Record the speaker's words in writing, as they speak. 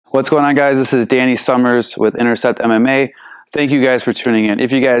What's going on, guys? This is Danny Summers with Intercept MMA. Thank you guys for tuning in.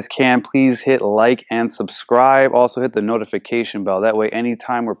 If you guys can, please hit like and subscribe. Also hit the notification bell. That way,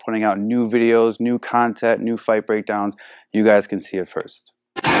 anytime we're putting out new videos, new content, new fight breakdowns, you guys can see it first.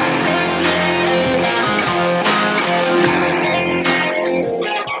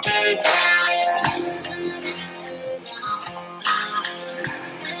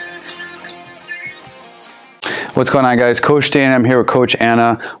 What's going on, guys? Coach Dan, I'm here with Coach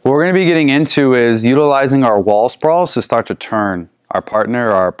Anna. What we're going to be getting into is utilizing our wall sprawls to start to turn our partner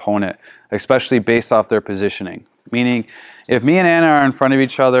or our opponent, especially based off their positioning. Meaning, if me and Anna are in front of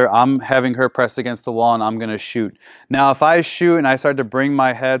each other, I'm having her press against the wall and I'm going to shoot. Now, if I shoot and I start to bring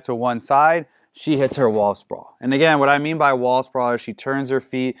my head to one side, she hits her wall sprawl. And again, what I mean by wall sprawl is she turns her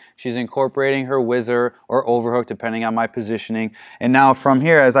feet, she's incorporating her whizzer or overhook depending on my positioning. And now from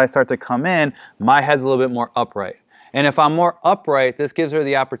here, as I start to come in, my head's a little bit more upright. And if I'm more upright, this gives her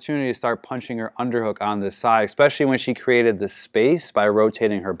the opportunity to start punching her underhook on this side, especially when she created the space by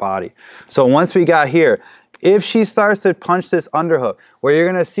rotating her body. So once we got here, if she starts to punch this underhook, what you're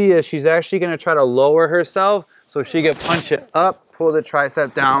gonna see is she's actually gonna try to lower herself so she can punch it up, pull the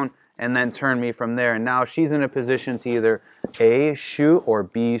tricep down, and then turn me from there. And now she's in a position to either A, shoot, or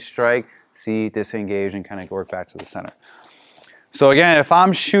B, strike, C, disengage, and kind of work back to the center. So again, if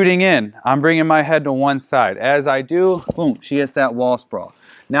I'm shooting in, I'm bringing my head to one side. As I do, boom, she hits that wall sprawl.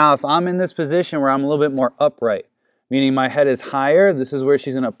 Now, if I'm in this position where I'm a little bit more upright, meaning my head is higher, this is where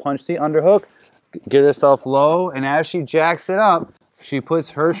she's gonna punch the underhook, get herself low, and as she jacks it up, she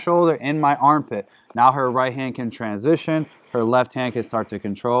puts her shoulder in my armpit. Now her right hand can transition, her left hand can start to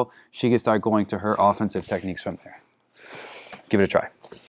control. She can start going to her offensive techniques from there. Give it a try.